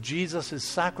thank you for Jesus'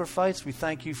 sacrifice. We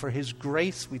thank you for His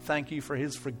grace. We thank you for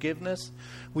His forgiveness.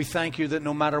 We thank you that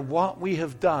no matter what we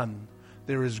have done,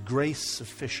 there is grace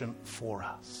sufficient for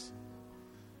us.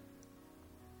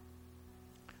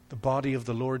 The body of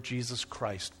the Lord Jesus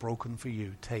Christ broken for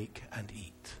you. Take and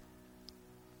eat.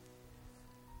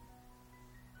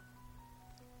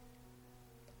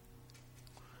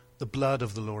 The blood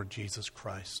of the Lord Jesus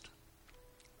Christ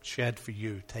shed for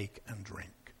you. Take and drink.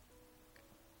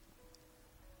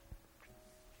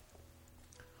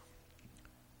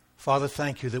 Father,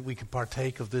 thank you that we can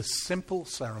partake of this simple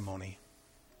ceremony.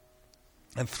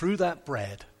 And through that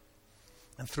bread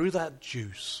and through that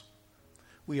juice,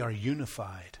 we are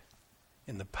unified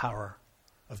in the power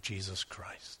of Jesus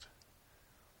Christ.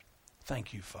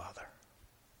 Thank you, Father.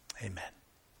 Amen.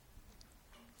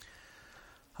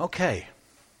 Okay.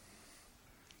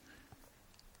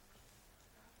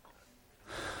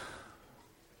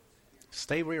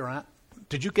 Stay where you're at.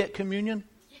 Did you get communion?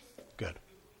 Yes. Good.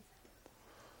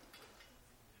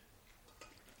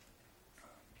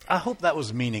 I hope that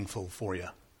was meaningful for you.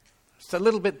 It's a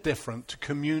little bit different to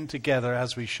commune together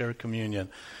as we share communion.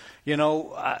 You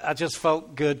know, I just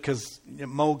felt good because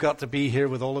Mo got to be here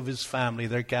with all of his family.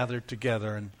 They're gathered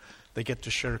together and they get to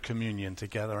share communion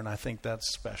together. And I think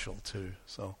that's special too.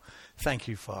 So thank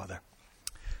you, Father.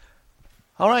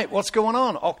 All right, what's going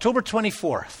on? October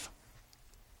 24th.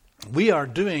 We are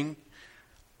doing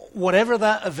whatever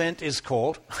that event is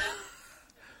called.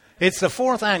 It's the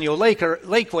 4th annual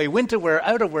Lakeway Winterwear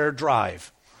Outerwear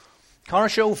Drive. Car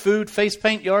show, food, face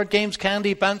paint, yard games,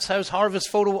 candy, bounce house, harvest,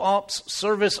 photo ops,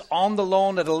 service on the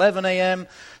lawn at 11 a.m.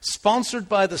 Sponsored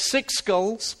by the Six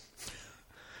Skulls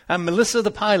and Melissa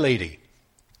the Pie Lady.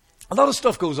 A lot of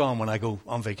stuff goes on when I go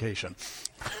on vacation.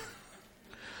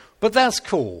 But that's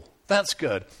cool. That's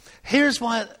good. Here's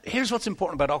what's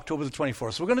important about October the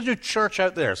 24th. So we're going to do church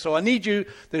out there. So I need you,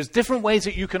 there's different ways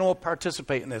that you can all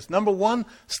participate in this. Number one,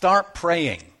 start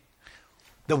praying.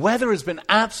 The weather has been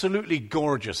absolutely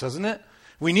gorgeous, hasn't it?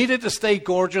 We need it to stay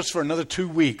gorgeous for another 2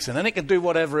 weeks, and then it can do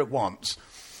whatever it wants.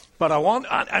 But I want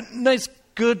a nice,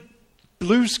 good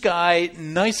blue sky,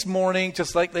 nice morning,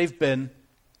 just like they've been.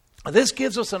 This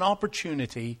gives us an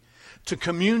opportunity to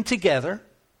commune together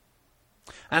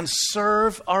and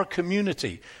serve our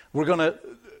community. We're going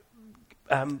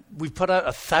to, we've put out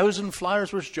 1,000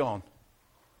 flyers. Where's John?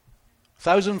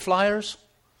 1,000 flyers,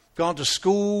 gone to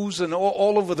schools and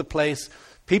all over the place.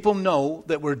 People know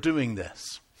that we're doing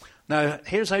this. Now,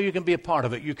 here's how you can be a part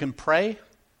of it. You can pray.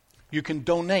 You can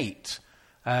donate.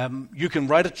 You can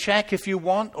write a check if you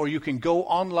want, or you can go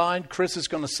online. Chris is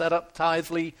going to set up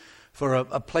Tithely for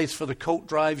a place for the coat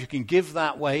drive. You can give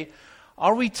that way.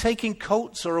 Are we taking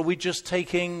coats, or are we just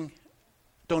taking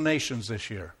donations this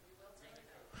year?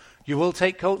 You will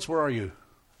take coats? Where are you?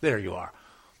 There you are.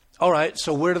 All right,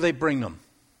 so where do they bring them?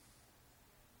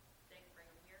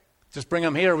 Just bring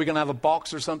them here. Are we going to have a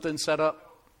box or something set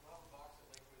up?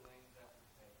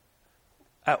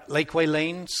 At Lakeway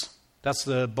Lanes? That's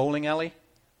the bowling alley?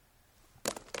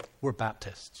 We're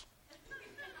Baptists.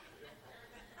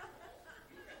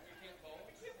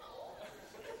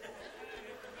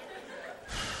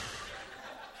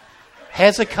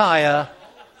 Hezekiah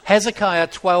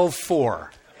 12:4.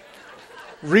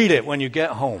 Read it when you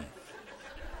get home.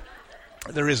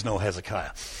 There is no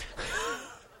Hezekiah.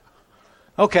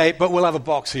 Okay, but we'll have a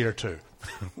box here too.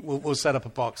 We'll set up a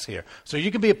box here. So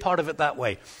you can be a part of it that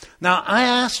way. Now, I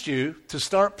asked you to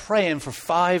start praying for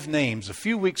 5 names. A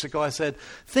few weeks ago I said,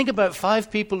 think about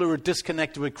 5 people who are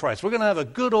disconnected with Christ. We're going to have a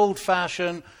good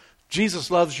old-fashioned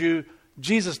Jesus loves you,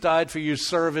 Jesus died for you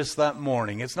service that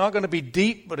morning. It's not going to be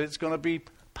deep, but it's going to be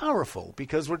powerful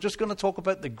because we're just going to talk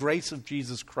about the grace of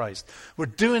Jesus Christ. We're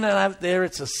doing it out there.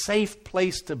 It's a safe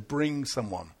place to bring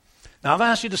someone. Now, I've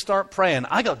asked you to start praying.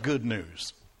 I got good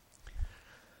news.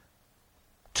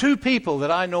 2 people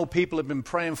that I know people have been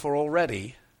praying for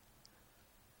already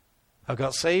have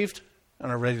got saved and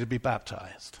are ready to be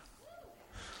baptized.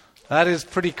 That is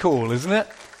pretty cool, isn't it?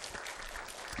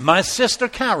 My sister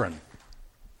Karen,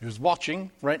 who's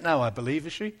watching right now, I believe,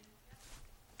 is she?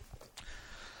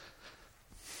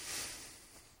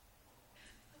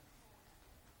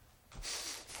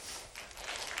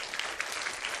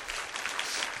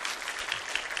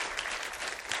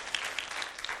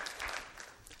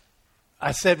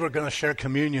 I said we're going to share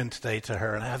communion today to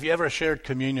her. And have you ever shared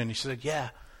communion? She said, yeah,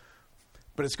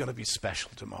 but it's going to be special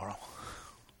tomorrow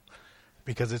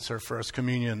because it's her first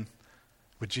communion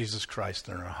with Jesus Christ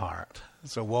in her heart.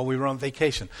 So while we were on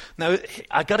vacation. Now,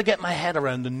 I got to get my head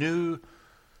around the new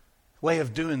way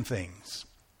of doing things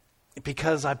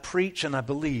because I preach and I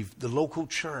believe the local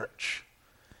church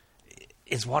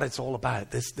is what it's all about,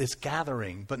 this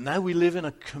gathering. But now we live in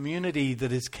a community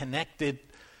that is connected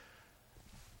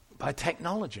by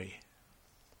technology.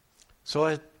 So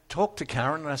I talked to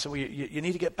Karen and I said, well, you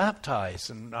need to get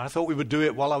baptized. And I thought we would do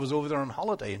it while I was over there on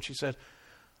holiday. And she said,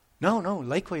 no,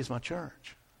 Lakeway is my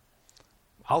church.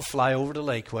 I'll fly over to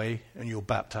Lakeway and you'll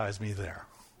baptize me there.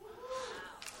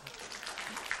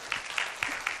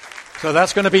 So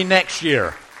that's going to be next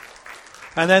year.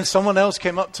 And then someone else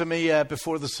came up to me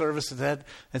before the service and said,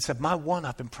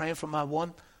 I've been praying for my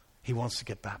one. He wants to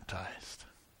get baptized.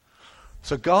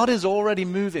 So God is already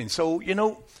moving. So,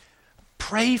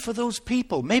 pray for those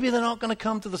people. Maybe they're not going to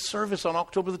come to the service on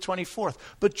October the 24th,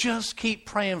 but just keep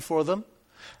praying for them.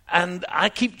 And I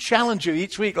keep challenging you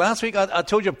each week. Last week I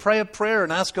told you pray a prayer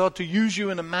and ask God to use you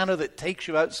in a manner that takes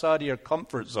you outside of your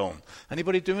comfort zone.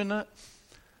 Anybody doing that?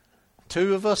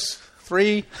 2 of us?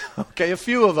 3? Okay, a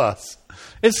few of us.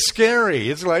 It's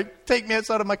scary. It's like, take me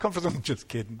outside of my comfort zone. Just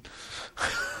kidding.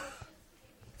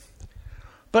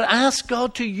 But ask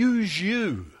God to use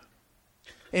you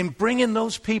in bringing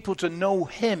those people to know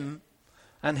Him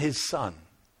and His Son.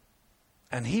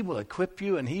 And He will equip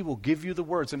you and He will give you the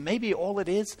words. And maybe all it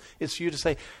is for you to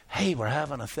say, hey, we're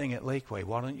having a thing at Lakeway.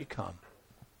 Why don't you come?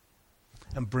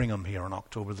 And bring them here on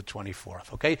October the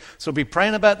 24th. Okay? So be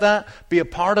praying about that. Be a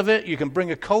part of it. You can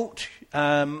bring a coat.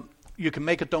 you can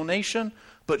make a donation,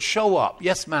 but show up.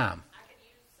 Yes, ma'am. I could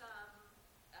use some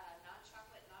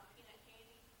non-chocolate, non-peanut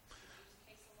candy. I could use a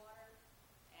case of water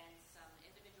and some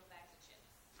individual bags of chips.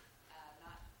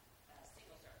 Not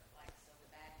single serve, like so the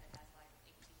bag that has like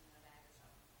 18 in a bag or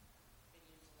something. Could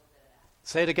use a little bit of that.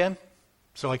 Say it again,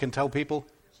 so I can tell people.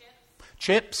 Chips.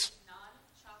 Chips.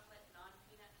 Non-chocolate,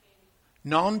 non-peanut candy.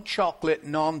 Non-chocolate,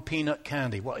 non-peanut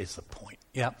candy. What is the point?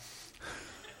 Yeah.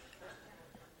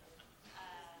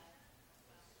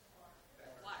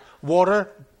 Water,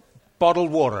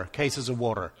 bottled water, cases of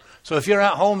water. So if you're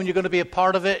at home and you're going to be a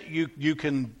part of it, you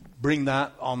can bring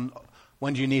that on.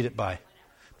 When do you need it by?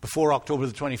 Before October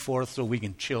the 24th, so we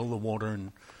can chill the water.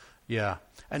 And yeah.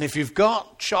 And if you've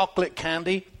got chocolate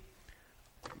candy,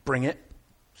 bring it.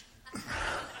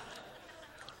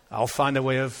 I'll find a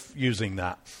way of using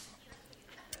that.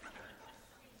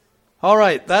 All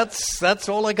right, that's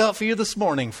all I got for you this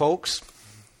morning, folks.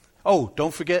 Oh,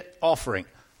 don't forget offering.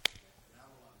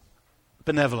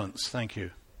 Benevolence, thank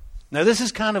you. Now, this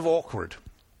is kind of awkward.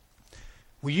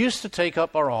 We used to take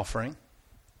up our offering,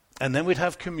 and then we'd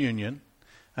have communion,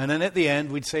 and then at the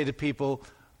end we'd say to people,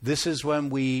 this is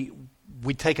when we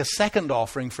take a second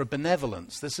offering for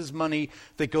benevolence. This is money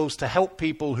that goes to help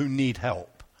people who need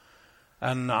help.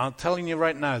 And I'm telling you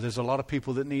right now, there's a lot of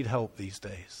people that need help these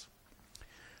days.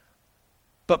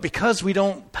 But because we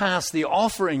don't pass the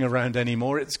offering around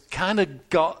anymore, it's kind of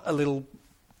got a little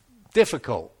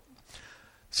difficult.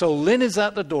 So Lynn is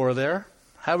at the door there.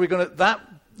 How are we going to... That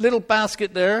little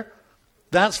basket there,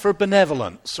 that's for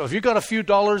benevolence. So if you've got a few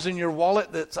dollars in your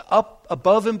wallet that's up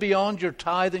above and beyond your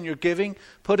tithe and your giving,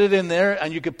 put it in there,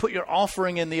 and you could put your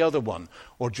offering in the other one.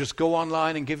 Or just go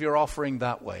online and give your offering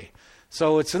that way.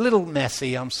 So it's a little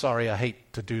messy. I'm sorry, I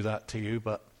hate to do that to you,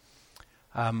 but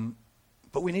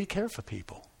we need to care for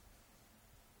people.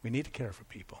 We need to care for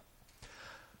people.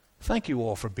 Thank you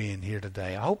all for being here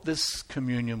today. I hope this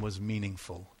communion was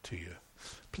meaningful to you.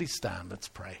 Please stand. Let's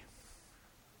pray.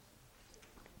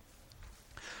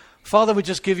 Father, we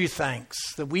just give you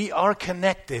thanks that we are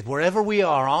connected wherever we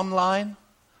are, online.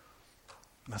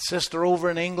 My sister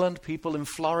over in England, people in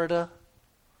Florida,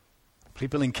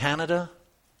 people in Canada,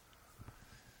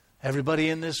 everybody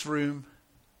in this room.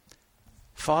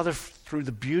 Father, through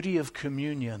the beauty of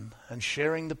communion and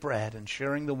sharing the bread and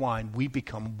sharing the wine, we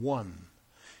become one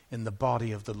in the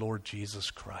body of the Lord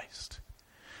Jesus Christ.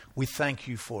 We thank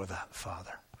you for that,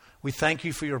 Father. We thank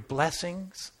you for your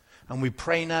blessings. And we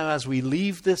pray now as we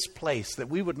leave this place that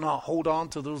we would not hold on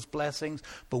to those blessings,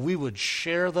 but we would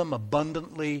share them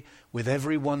abundantly with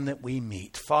everyone that we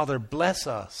meet. Father, bless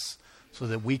us so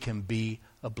that we can be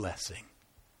a blessing.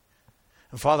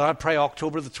 And Father, I pray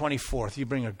October the 24th, you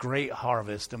bring a great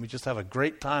harvest and we just have a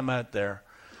great time out there.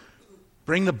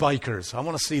 Bring the bikers. I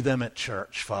want to see them at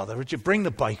church, Father. Would you bring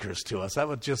the bikers to us? That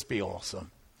would just be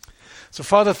awesome. So,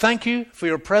 Father, thank you for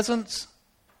your presence.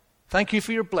 Thank you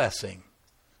for your blessing.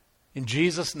 In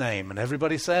Jesus' name. And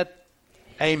everybody said,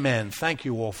 Amen. Thank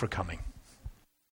you all for coming.